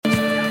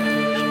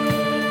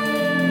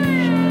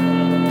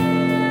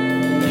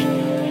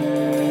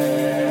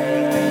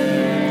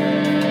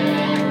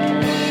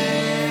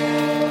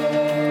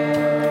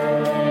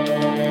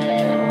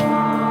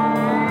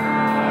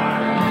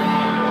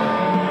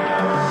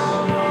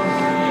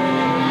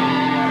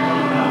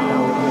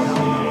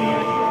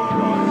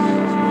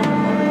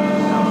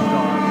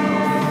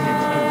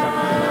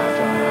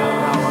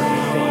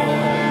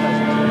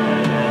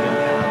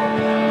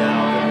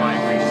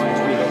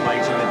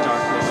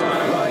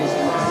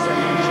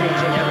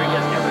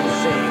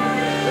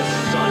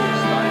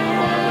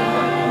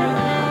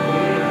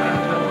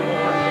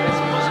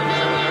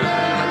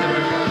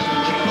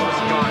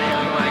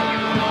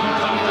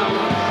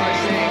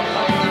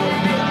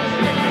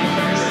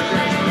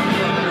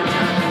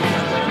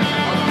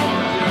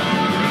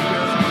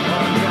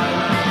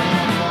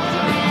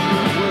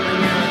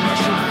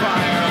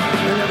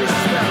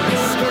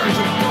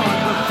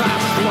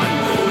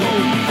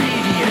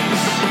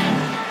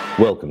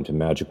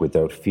Magic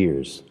Without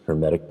Fears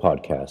Hermetic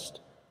Podcast.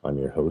 I'm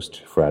your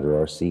host, Frater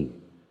RC.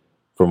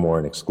 For more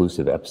and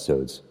exclusive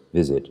episodes,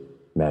 visit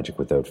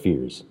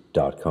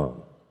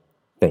magicwithoutfears.com.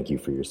 Thank you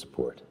for your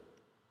support.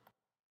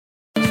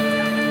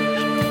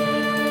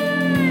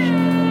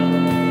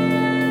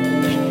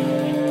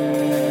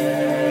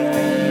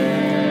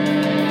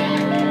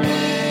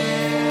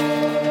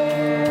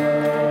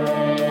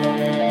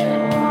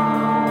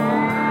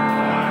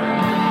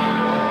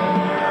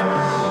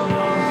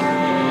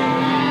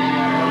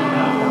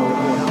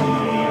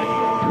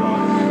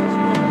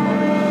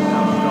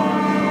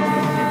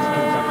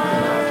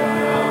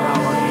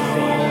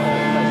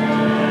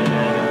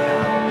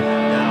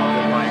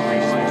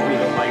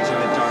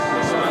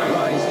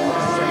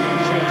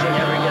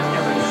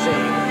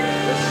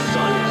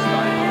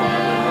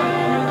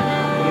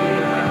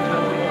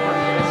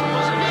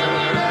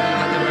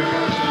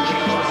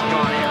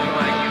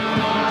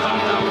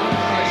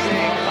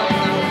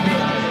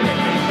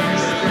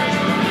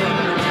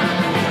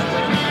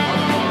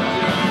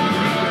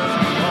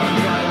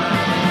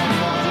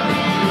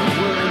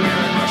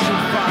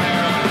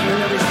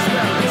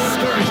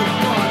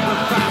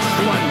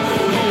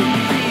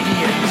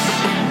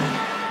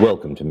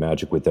 Welcome to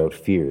Magic Without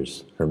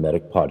Fears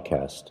Hermetic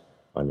Podcast.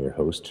 I'm your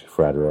host,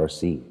 Frater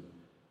RC.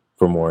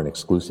 For more and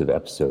exclusive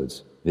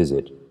episodes,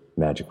 visit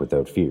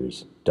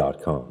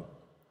magicwithoutfears.com.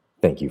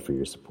 Thank you for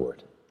your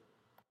support.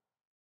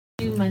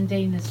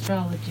 Mundane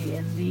astrology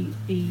and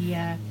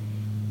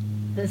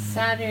the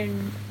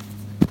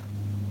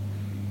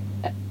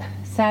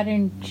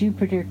Saturn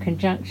Jupiter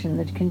conjunction,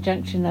 the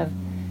conjunction of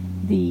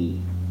the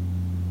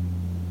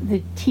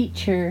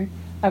teacher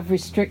of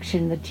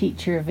restriction, the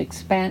teacher of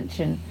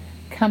expansion,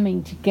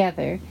 coming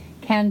together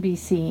can be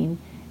seen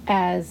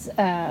as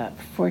a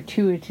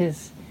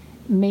fortuitous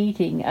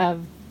mating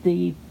of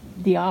the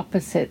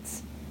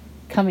opposites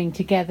coming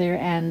together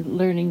and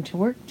learning to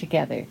work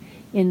together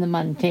in the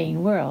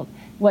mundane world.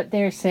 What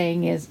they're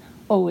saying is,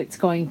 it's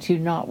going to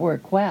not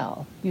work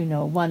well.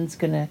 One's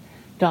going to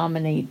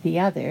dominate the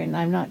other, and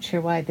I'm not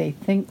sure why they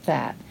think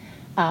that.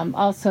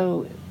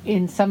 Also,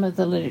 in some of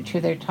the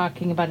literature, they're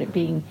talking about it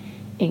being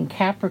in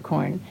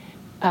Capricorn.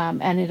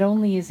 And it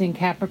only is in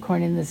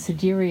Capricorn in the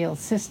sidereal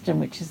system,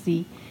 which is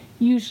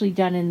usually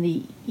done in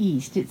the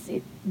East. It's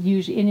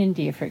usually in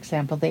India, for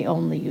example, they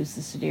only use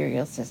the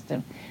sidereal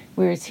system,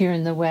 whereas here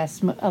in the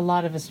West, a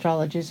lot of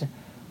astrologers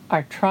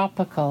are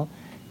tropical.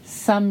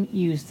 Some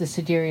use the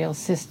sidereal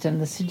system.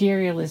 The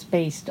sidereal is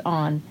based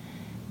on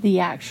the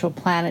actual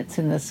planets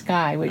in the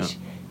sky, which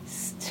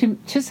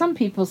to some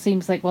people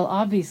seems like, well,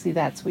 obviously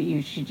that's what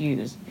you should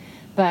use.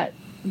 But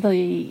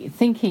the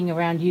thinking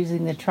around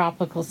using the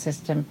tropical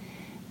system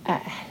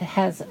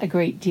has a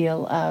great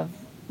deal of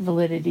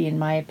validity, in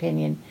my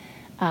opinion.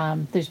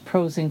 There's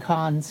pros and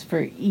cons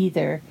for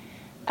either.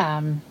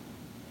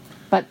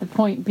 But the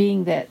point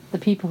being that the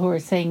people who are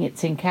saying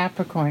it's in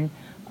Capricorn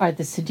are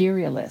the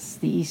siderealists,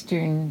 the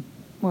Eastern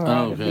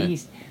world of the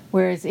East.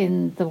 Whereas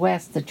in the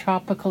West, the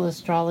tropical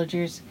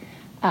astrologers,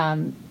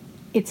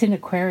 it's in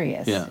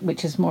Aquarius,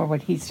 which is more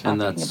what he's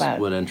talking about. And that's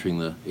what entering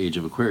the age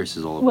of Aquarius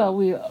is all about. Well,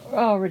 we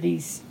already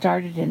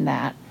started in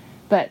that.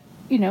 But,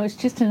 it's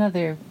just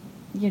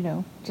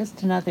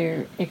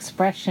another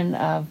expression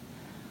of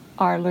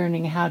our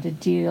learning how to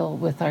deal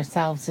with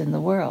ourselves in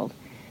the world.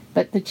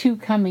 But the two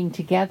coming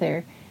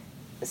together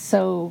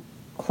so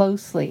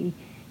closely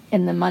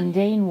in the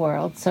mundane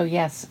world, so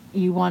yes,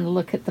 you want to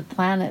look at the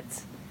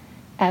planets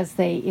as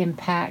they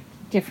impact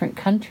different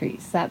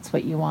countries. That's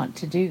what you want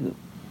to do.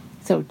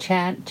 So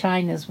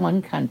China's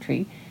one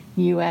country,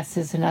 U.S.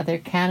 is another,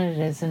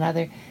 Canada is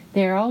another.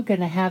 They're all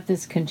going to have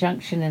this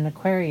conjunction in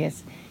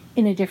Aquarius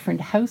in a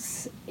different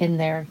house in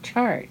their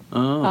chart,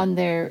 on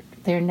their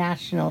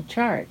national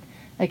chart.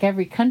 Like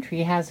every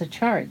country has a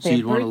chart. So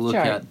you'd want to look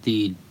at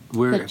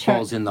where it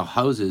falls in the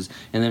houses,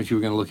 and then if you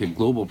were going to look at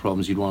global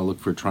problems, you'd want to look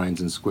for trines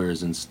and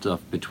squares and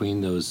stuff between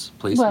those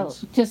places. Well,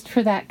 just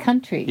for that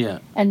country. Yeah.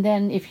 And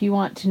then if you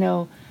want to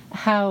know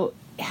how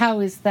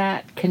is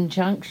that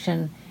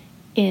conjunction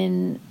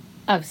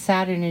of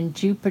Saturn and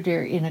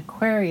Jupiter in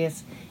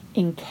Aquarius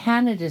in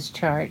Canada's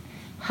chart,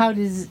 how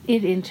does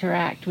it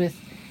interact with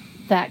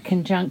that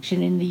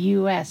conjunction in the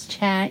U.S.,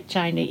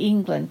 China,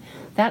 England?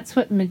 That's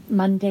what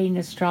mundane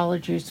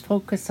astrologers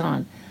focus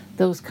on,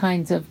 those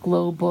kinds of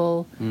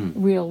global,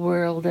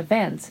 real-world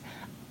events.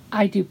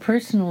 I do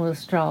personal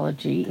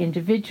astrology,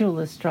 individual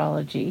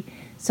astrology,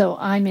 so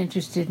I'm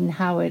interested in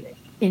how it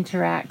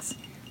interacts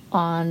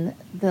on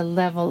the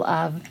level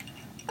of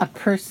a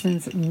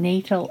person's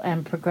natal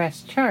and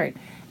progressed chart.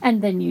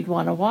 And then you'd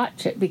want to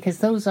watch it, because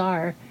those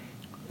are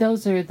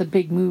the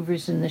big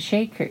movers and the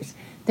shakers.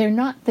 They're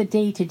not the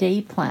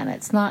day-to-day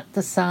planets, not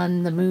the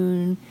sun, the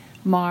moon,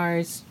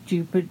 Mars,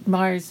 Jupiter,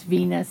 Mars,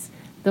 Venus.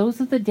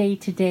 Those are the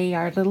day-to-day,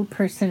 our little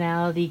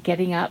personality,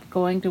 getting up,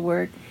 going to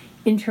work,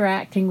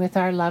 interacting with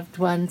our loved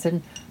ones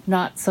and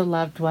not so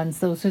loved ones.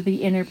 Those are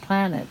the inner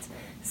planets.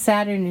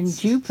 Saturn and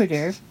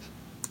Jupiter,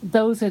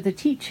 those are the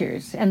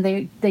teachers, and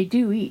they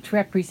do each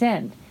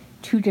represent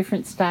two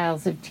different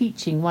styles of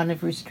teaching, one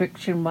of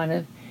restriction, one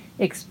of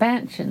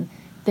expansion,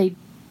 they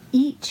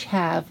each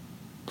have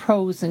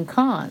pros and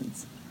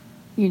cons.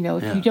 You know,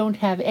 if you don't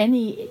have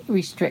any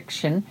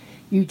restriction,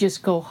 you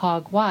just go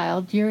hog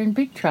wild, you're in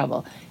big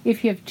trouble.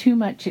 If you have too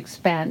much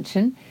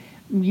expansion,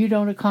 you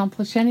don't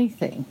accomplish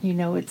anything. You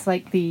know, it's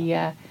like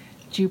the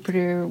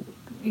Jupiter,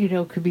 you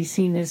know, could be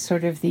seen as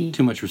sort of the...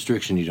 Too much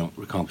restriction, you don't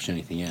accomplish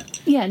anything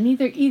yet. Yeah,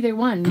 either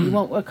one. You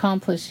won't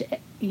accomplish...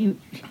 You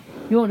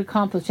won't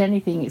accomplish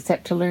anything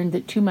except to learn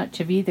that too much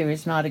of either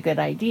is not a good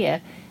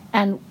idea.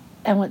 And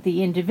what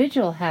the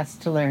individual has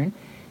to learn,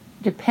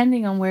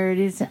 depending on where it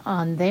is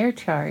on their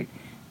chart,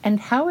 and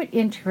how it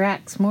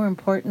interacts, more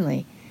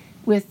importantly,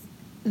 with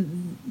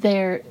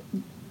because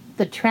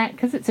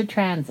it's a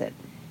transit.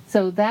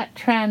 So that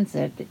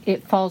transit,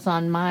 it falls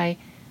on my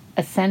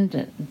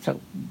ascendant.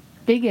 So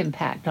big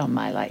impact on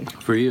my life.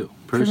 For you,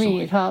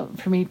 personally.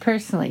 For me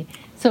personally.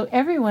 So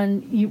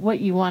everyone, what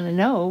you want to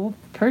know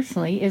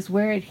personally is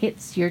where it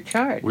hits your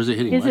chart. Where's it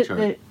hitting my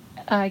chart?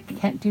 I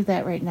can't do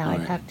that right now. All I'd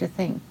right. have to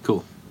think.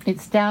 Cool.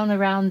 It's down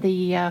around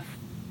the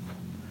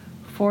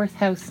 4th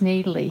house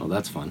natally. Oh,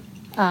 that's fun.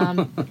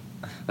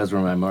 That's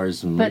where my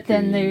Mars and But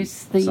Mercury then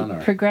there's and Sun the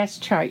are. progress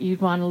chart.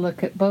 You'd want to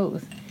look at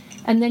both.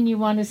 And then you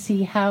want to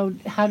see how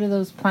do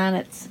those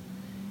planets,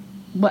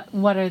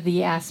 what are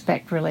the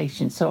aspect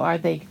relations? So are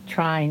they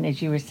trine,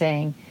 as you were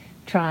saying,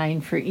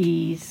 trine for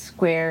ease,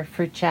 square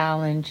for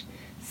challenge,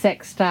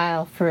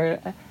 sextile for,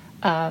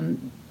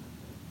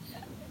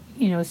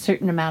 you know, a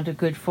certain amount of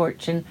good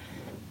fortune,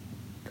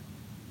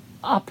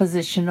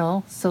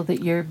 oppositional, so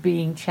that you're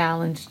being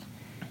challenged.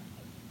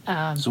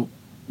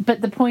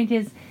 But the point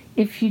is,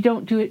 if you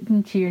don't do it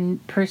into your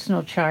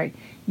personal chart,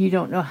 you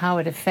don't know how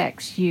it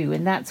affects you,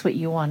 and that's what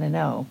you want to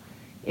know,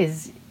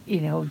 is,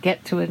 you know,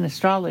 get to an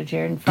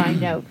astrologer and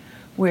find out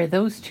where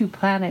those two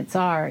planets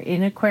are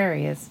in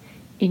Aquarius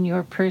in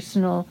your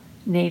personal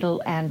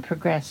natal and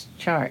progressed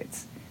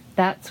charts.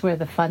 That's where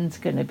the fun's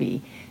going to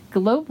be.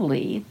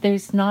 Globally,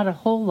 there's not a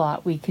whole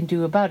lot we can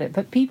do about it,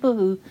 but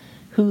people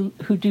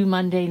who do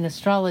mundane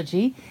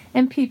astrology,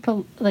 and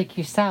people like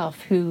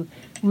yourself who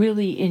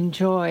really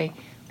enjoy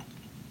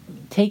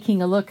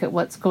taking a look at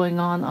what's going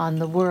on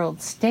the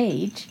world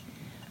stage,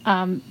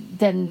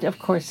 then of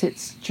course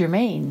it's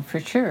germane for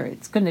sure.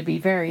 It's going to be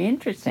very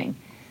interesting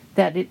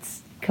that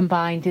it's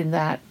combined in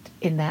that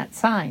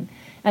sign.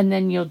 And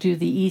then you'll do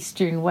the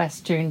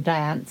Eastern-Western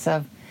dance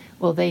of,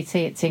 well, they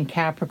say it's in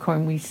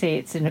Capricorn, we say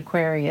it's in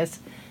Aquarius.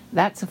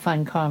 That's a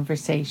fun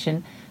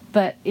conversation.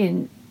 But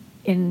in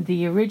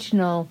the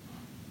original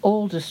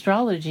old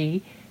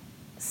astrology,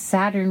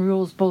 Saturn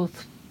rules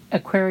both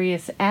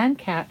Aquarius and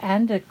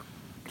Capricorn.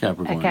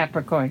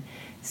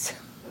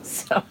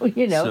 So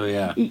you know, So,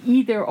 yeah.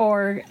 Either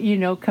or, you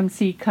know, come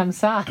see, come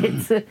saw.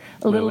 It's a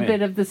little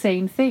bit of the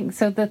same thing.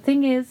 So the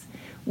thing is,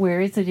 where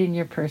is it in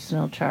your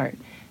personal chart?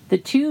 The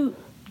two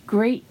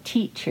great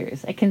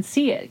teachers, I can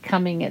see it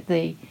coming at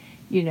the,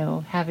 you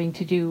know, having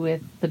to do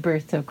with the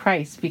birth of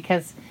Christ,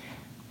 because,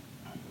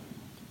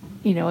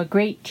 you know, a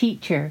great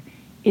teacher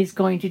is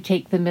going to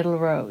take the middle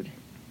road.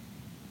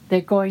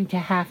 They're going to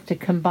have to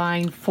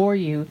combine for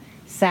you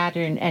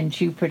Saturn and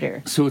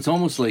Jupiter. So it's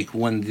almost like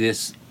when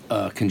this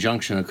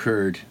conjunction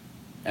occurred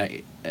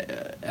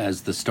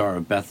as the Star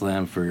of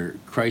Bethlehem for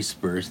Christ's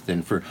birth,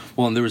 and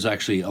there was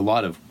actually a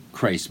lot of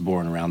Christ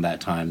born around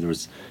that time. There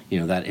was, you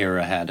know, that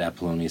era had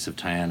Apollonius of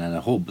Tyana, and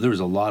there was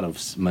a lot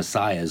of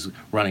messiahs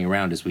running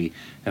around, as we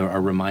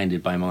are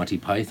reminded by Monty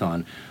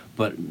Python.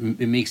 But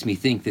it makes me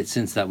think that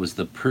since that was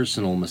the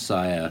personal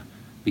messiah,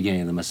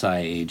 beginning of the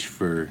Messiah age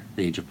for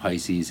the age of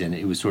Pisces, and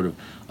it was sort of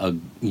a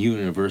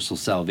universal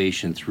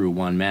salvation through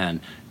one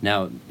man,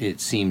 now it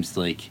seems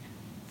like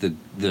the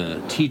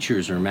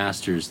teachers or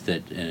masters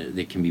that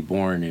can be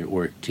born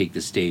or take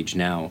the stage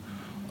now,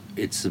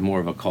 it's more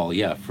of a call,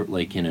 for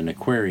like in an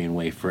Aquarian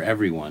way, for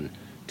everyone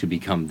to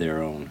become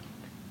their own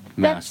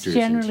masters.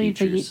 That's generally and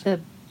teachers.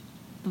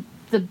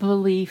 the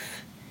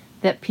belief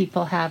that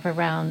people have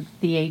around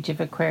the age of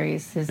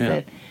Aquarius is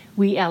that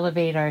we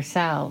elevate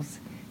ourselves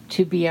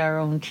to be our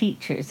own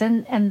teachers,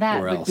 and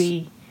that would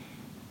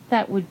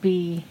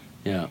be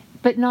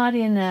but not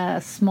in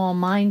a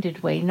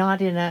small-minded way,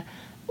 not in a,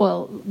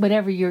 well,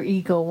 whatever your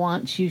ego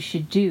wants you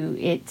should do.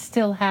 It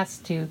still has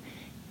to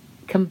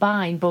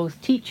combine both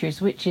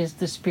teachers, which is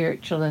the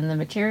spiritual and the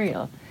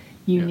material.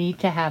 You need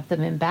to have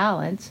them in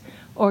balance,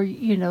 or,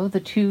 you know, the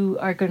two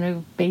are going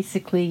to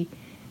basically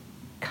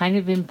kind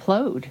of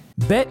implode.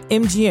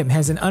 BetMGM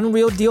has an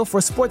unreal deal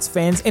for sports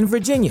fans in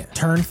Virginia.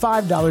 Turn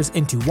 $5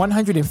 into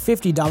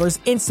 $150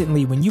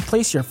 instantly when you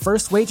place your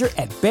first wager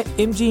at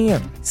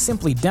BetMGM.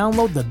 Simply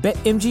download the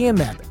BetMGM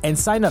app and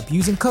sign up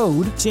using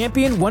code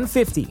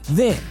Champion150.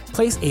 Then,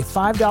 place a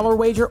 $5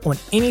 wager on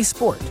any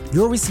sport.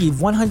 You'll receive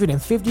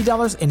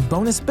 $150 in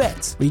bonus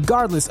bets,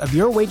 regardless of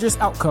your wager's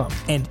outcome.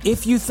 And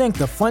if you think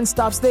the fun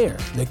stops there,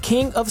 the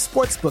king of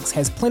sportsbooks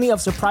has plenty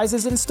of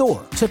surprises in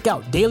store. Check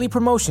out daily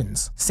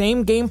promotions,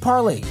 same-game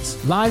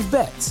parlays, live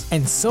bets,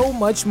 and so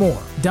much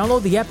more.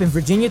 Download the app in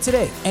Virginia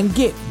today and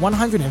get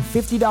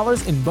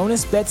 $150 in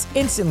bonus bets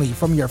instantly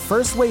from your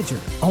first wager.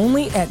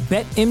 Only at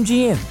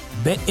BetMGM.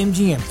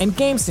 BetMGM and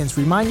GameSense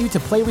remind you to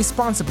play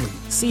responsibly.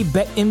 See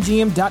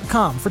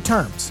BetMGM.com for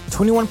terms.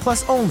 21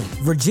 plus only.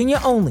 Virginia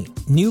only.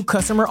 New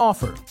customer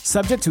offer.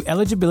 Subject to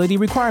eligibility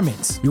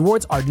requirements.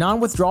 Rewards are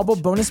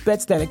non-withdrawable bonus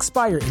bets that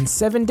expire in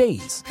 7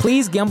 days.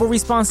 Please gamble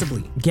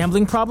responsibly.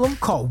 Gambling problem?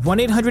 Call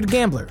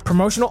 1-800-GAMBLER.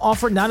 Promotional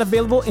offer not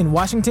available in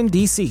Washington,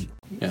 D.C.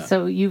 Yeah.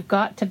 So you've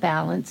got to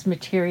balance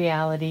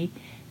materiality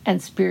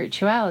and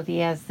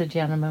spirituality, as the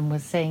gentleman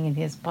was saying in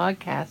his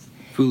podcast.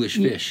 Foolish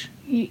fish.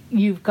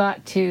 You've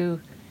got to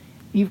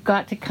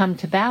come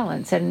to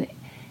balance, and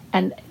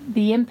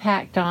the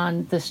impact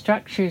on the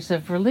structures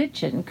of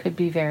religion could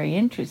be very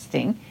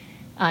interesting.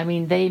 I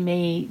mean, they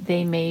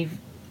may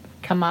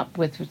come up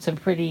with some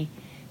pretty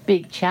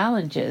big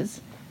challenges,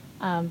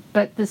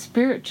 but the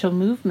spiritual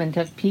movement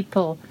of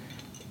people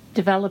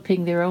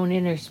developing their own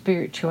inner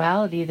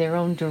spirituality, their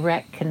own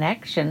direct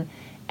connection,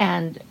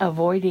 and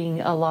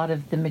avoiding a lot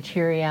of the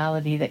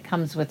materiality that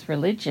comes with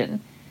religion,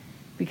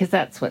 because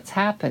that's what's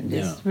happened.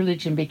 Yeah. Is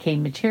religion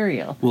became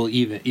material. Well,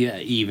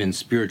 even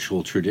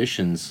spiritual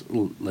traditions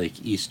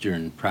like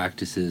Eastern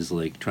practices,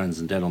 like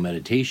transcendental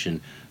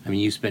meditation. I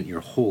mean, you spent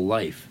your whole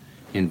life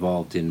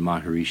involved in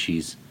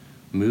Maharishi's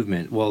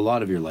movement. Well, a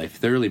lot of your life,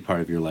 the early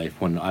part of your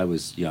life when I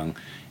was young,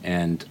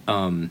 and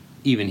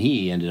even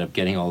he ended up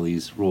getting all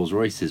these Rolls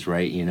Royces,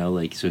 right? You know,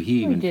 like, so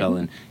he even fell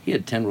in. He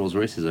had 10 Rolls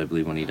Royces, I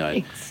believe, when he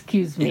died.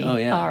 Excuse me. Oh,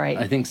 yeah. All right.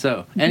 I think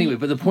so. Anyway,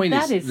 but the point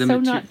is... That is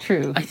so not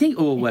true. I think,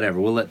 well, whatever.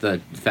 We'll let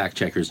the fact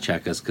checkers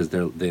check us, because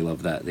they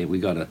love that. We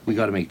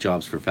gotta make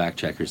jobs for fact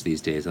checkers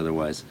these days.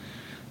 Otherwise,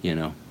 you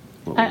know...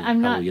 I'm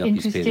not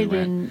interested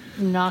in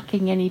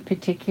knocking any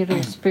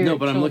particular spiritual No,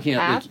 but I'm looking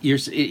at, like,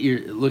 you're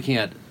looking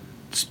at...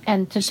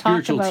 And to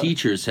spiritual talk about,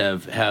 teachers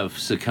have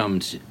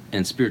succumbed,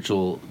 and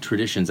spiritual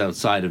traditions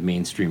outside of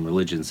mainstream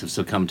religions have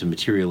succumbed to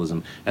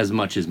materialism as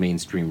much as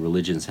mainstream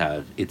religions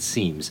have, it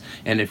seems.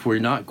 And if we're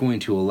not going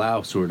to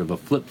allow sort of a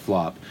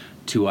flip-flop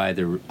to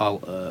either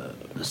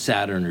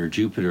Saturn or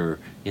Jupiter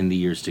in the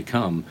years to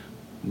come,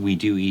 we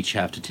do each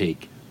have to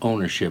take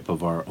ownership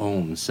of our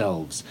own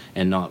selves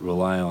and not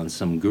rely on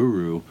some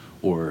guru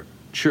or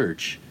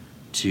church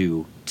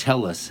to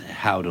tell us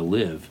how to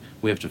live.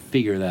 We have to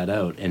figure that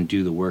out and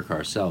do the work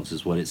ourselves,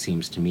 is what it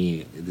seems to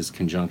me this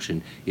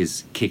conjunction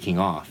is kicking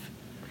off.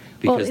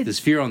 Because this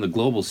fear on the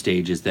global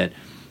stage is that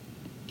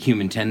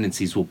human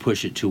tendencies will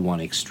push it to one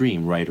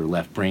extreme, right or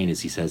left brain, as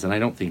he says. And I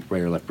don't think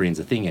right or left brain's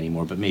a thing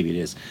anymore, but maybe it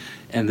is.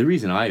 And the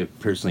reason I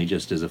personally,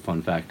 just as a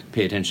fun fact,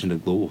 pay attention to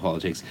global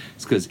politics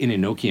is because in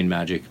Enochian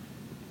magic,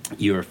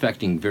 you're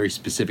affecting very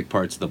specific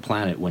parts of the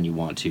planet when you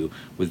want to,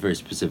 with very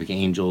specific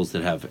angels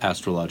that have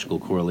astrological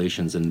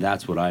correlations, and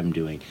that's what I'm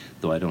doing,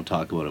 though I don't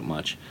talk about it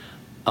much.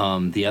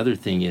 The other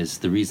thing is,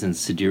 the reason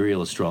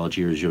sidereal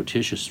astrology or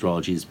Jyotish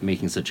astrology is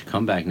making such a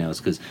comeback now is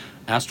because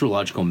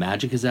astrological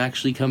magic has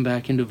actually come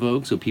back into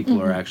vogue, so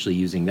people are actually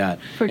using that.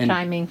 For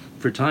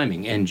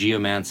timing. And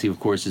geomancy, of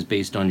course, is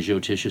based on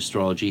Jyotish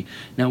astrology.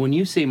 Now, when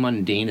you say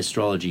mundane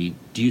astrology,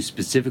 do you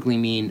specifically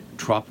mean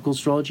tropical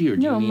astrology, or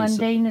do you mean... No,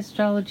 mundane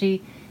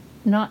astrology...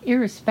 Not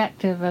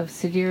irrespective of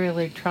sidereal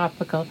or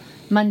tropical.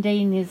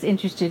 Mundane is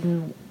interested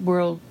in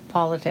world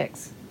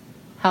politics,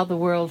 how the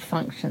world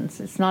functions.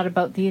 It's not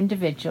about the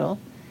individual.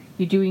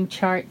 You're doing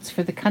charts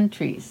for the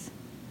countries.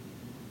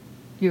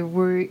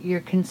 You're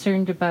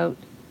concerned about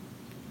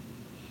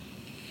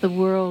the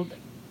world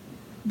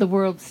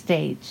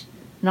stage,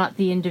 not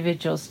the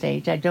individual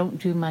stage. I don't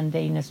do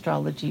mundane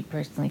astrology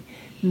personally.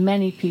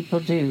 Many people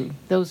do.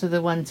 Those are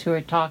the ones who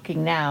are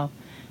talking now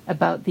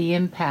about the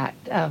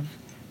impact of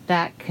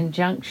that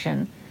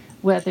conjunction,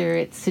 whether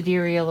it's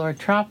sidereal or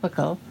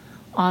tropical,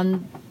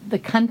 on the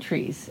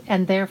countries,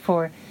 and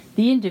therefore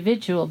the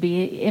individual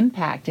be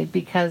impacted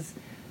because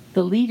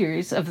the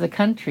leaders of the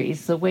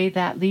countries, the way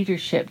that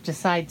leadership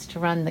decides to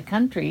run the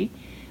country,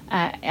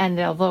 and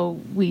although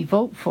we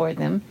vote for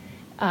them,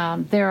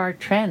 there are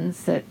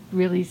trends that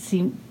really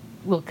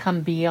will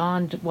come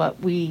beyond what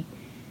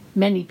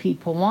many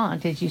people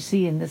want. As you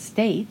see in the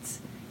States,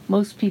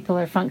 most people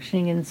are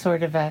functioning in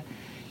sort of a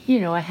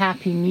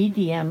happy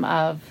medium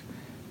of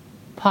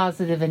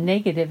positive and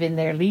negative in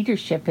their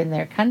leadership in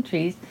their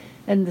countries,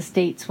 and the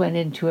States went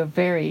into a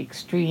very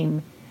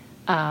extreme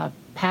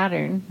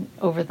pattern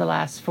over the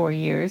last 4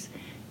 years,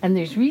 and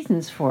there's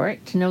reasons for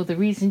it. To know the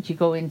reasons, you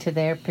go into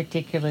their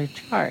particular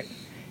chart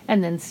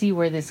and then see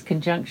where this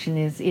conjunction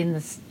is in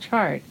the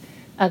chart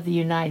of the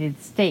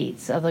United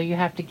States, although you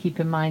have to keep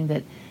in mind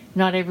that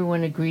not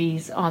everyone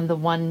agrees on the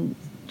one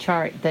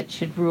chart that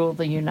should rule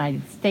the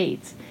United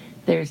States.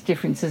 There's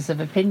differences of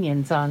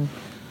opinions on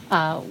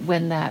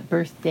when that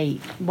birth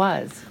date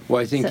was. Well,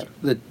 I think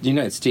the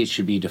United States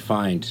should be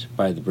defined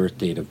by the birth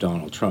date of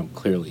Donald Trump,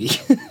 clearly.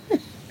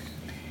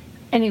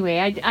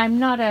 Anyway, I'm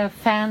not a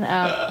fan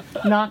of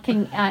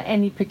knocking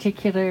any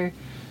particular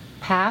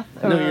path.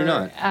 No, you're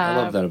not. I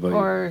love that about you.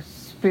 Or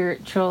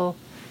spiritual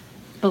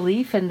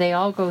belief, and they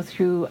all go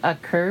through a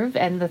curve.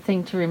 And the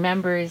thing to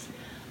remember is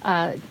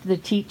the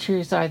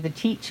teachers are the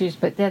teachers,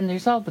 but then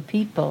there's all the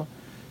people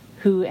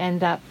who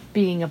end up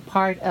being a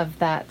part of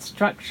that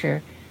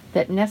structure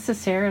that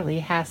necessarily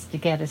has to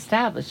get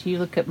established. You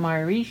look at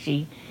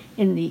Maharishi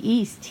in the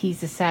East,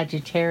 he's a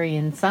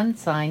Sagittarian sun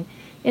sign.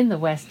 In the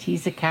West,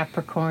 he's a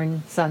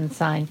Capricorn sun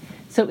sign.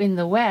 So in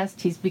the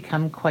West, he's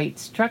become quite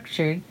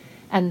structured,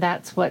 and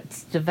that's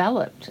what's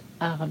developed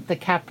the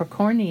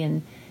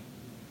Capricornian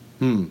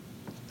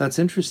That's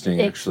interesting,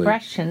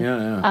 expression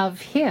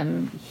of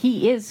him.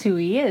 He is who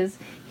he is.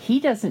 He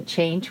doesn't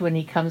change when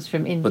he comes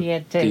from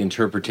India to the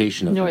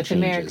interpretation of North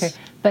America.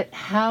 But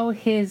how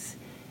his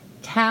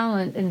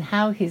talent and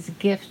how his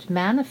gift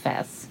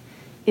manifests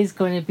is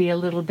going to be a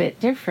little bit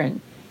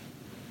different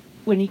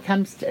when he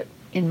comes to,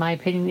 in my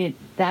opinion,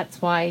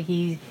 that's why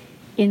he,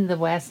 in the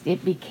West,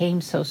 it became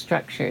so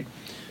structured.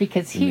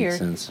 Because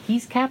here,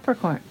 he's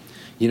Capricorn.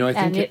 You know, I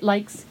think... And it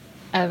likes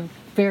a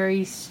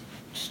very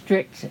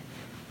strict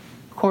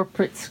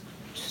corporate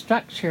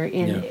structure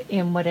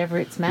in whatever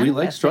it's manifesting.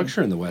 We like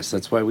structure in the West.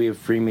 That's why we have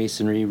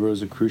Freemasonry,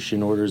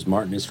 Rosicrucian orders,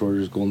 Martinist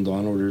orders, Golden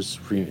Dawn orders,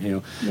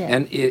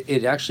 And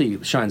it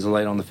actually shines a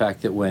light on the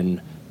fact that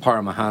when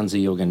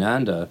Paramahansa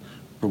Yogananda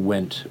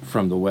went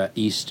from the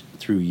East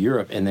through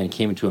Europe and then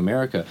came to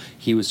America,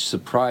 he was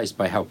surprised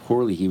by how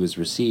poorly he was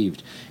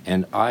received.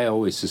 And I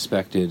always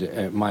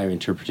suspected, my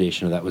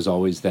interpretation of that was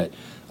always that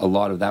a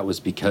lot of that was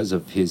because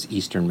of his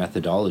Eastern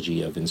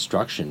methodology of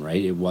instruction,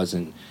 right?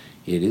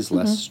 It is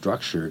less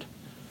structured.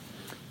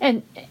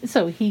 And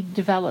so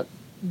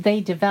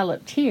they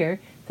developed here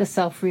the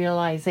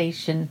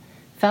Self-Realization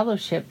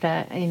Fellowship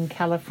in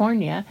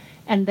California,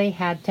 and they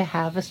had to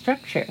have a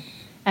structure.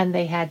 And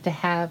they had to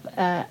have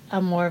a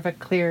more of a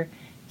clear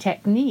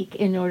technique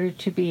in order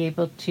to be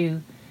able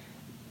to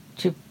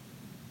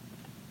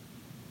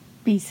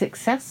be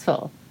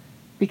successful.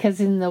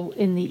 Because in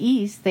the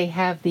East, they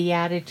have the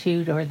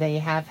attitude, or they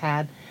have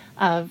had,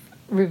 of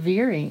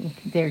revering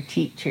their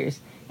teachers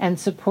and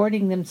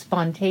supporting them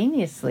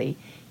spontaneously.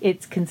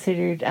 It's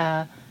considered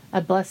a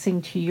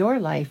blessing to your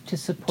life to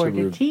support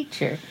a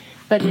teacher.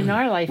 But in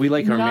our life, we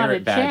like our not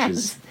merit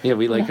badges. Yeah,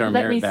 we like our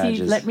merit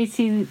badges. Let me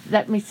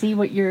see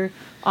what you're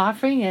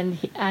offering,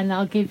 and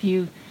I'll give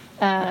you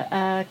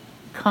a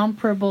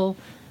comparable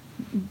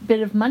bit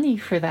of money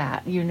for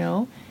that,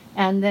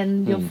 And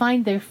then you'll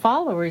find their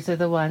followers are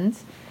the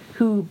ones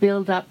who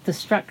build up the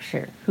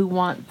structure, who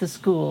want the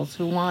schools,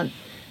 who want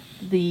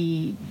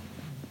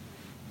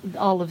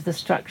all of the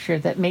structure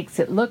that makes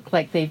it look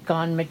like they've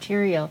gone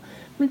material.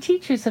 The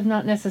teachers have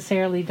not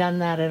necessarily done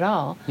that at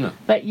all. No.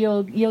 But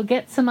you'll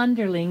get some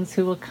underlings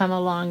who will come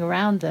along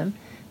around them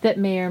that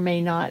may or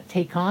may not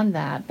take on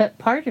that. But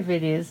part of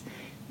it is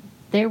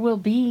there will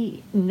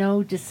be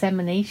no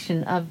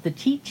dissemination of the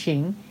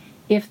teaching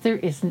if there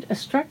isn't a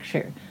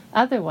structure.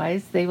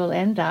 Otherwise, they will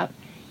end up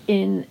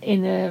in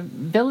a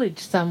village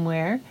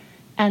somewhere,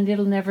 and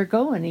it'll never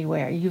go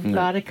anywhere. You've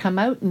got to come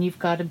out and you've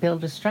got to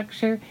build a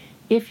structure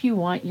if you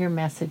want your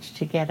message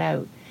to get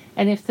out.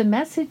 And if the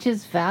message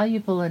is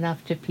valuable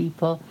enough to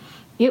people,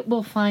 it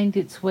will find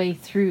its way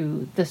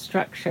through the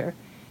structure,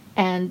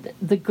 and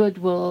the good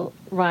will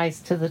rise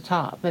to the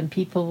top, and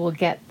people will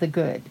get the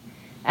good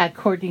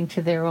according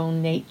to their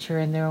own nature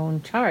and their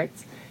own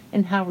charts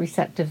and how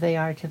receptive they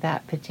are to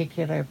that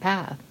particular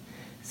path.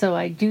 So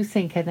I do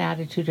think an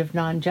attitude of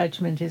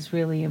non-judgment is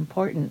really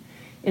important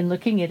in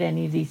looking at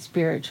any of these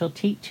spiritual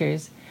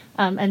teachers,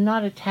 and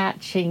not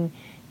attaching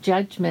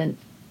judgment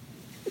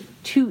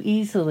too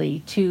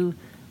easily to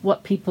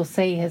what people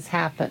say has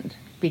happened,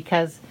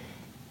 because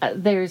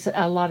there's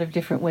a lot of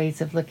different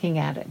ways of looking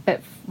at it.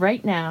 But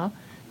right now,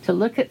 to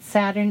look at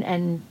Saturn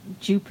and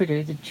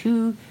Jupiter, the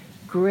two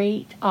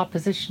great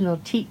oppositional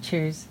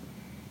teachers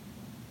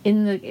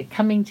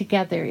coming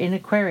together in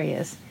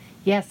Aquarius,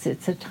 yes,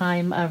 it's a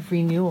time of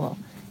renewal,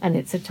 and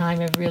it's a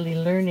time of really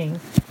learning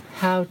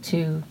how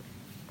to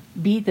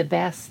be the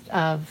best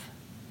of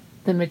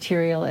the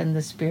material and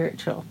the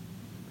spiritual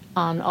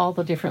on all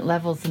the different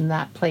levels, and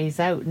that plays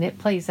out. And it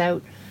plays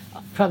out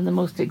from the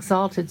most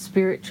exalted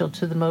spiritual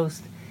to the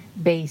most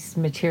base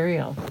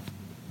material.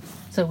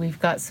 So we've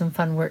got some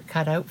fun work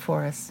cut out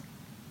for us.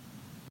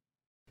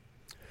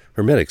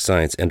 Hermetic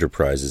Science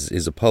Enterprises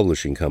is a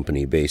publishing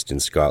company based in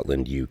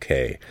Scotland,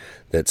 UK,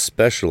 that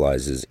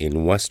specializes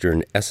in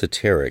Western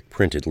esoteric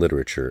printed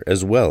literature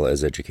as well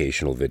as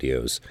educational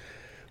videos.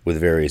 With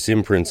various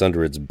imprints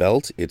under its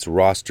belt, its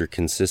roster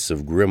consists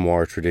of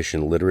grimoire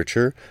tradition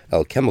literature,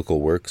 alchemical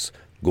works,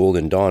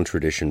 Golden Dawn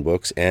tradition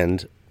books,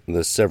 and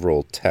the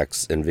several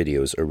texts and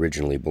videos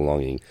originally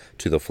belonging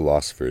to the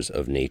philosophers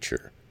of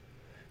nature.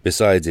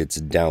 Besides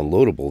its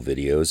downloadable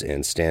videos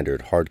and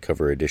standard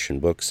hardcover edition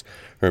books,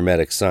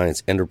 Hermetic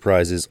Science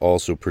Enterprises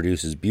also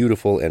produces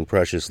beautiful and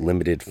precious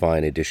limited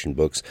fine edition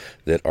books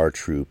that are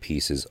true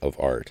pieces of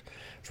art.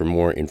 For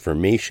more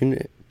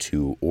information,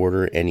 to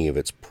order any of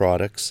its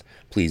products,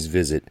 please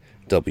visit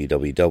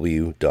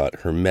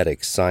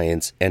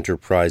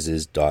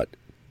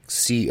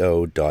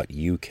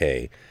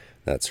www.hermeticscienceenterprises.co.uk.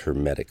 That's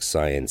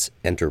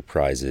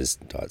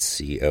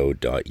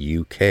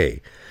hermeticscienceenterprises.co.uk.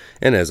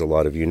 And as a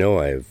lot of you know,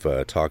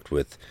 I've talked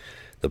with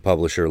the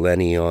publisher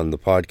Lenny on the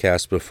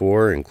podcast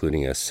before,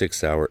 including a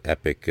 6-hour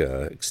epic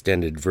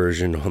extended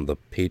version on the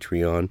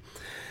Patreon.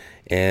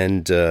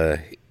 and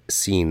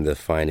seen the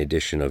fine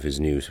edition of his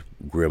new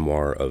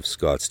Grimoire of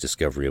Scott's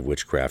Discovery of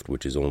Witchcraft,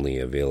 which is only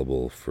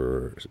available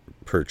for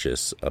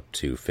purchase up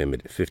to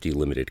 50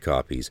 limited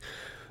copies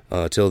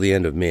till the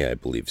end of May, I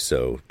believe.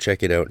 So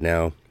check it out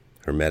now,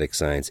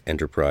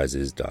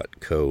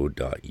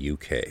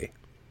 hermeticscienceenterprises.co.uk.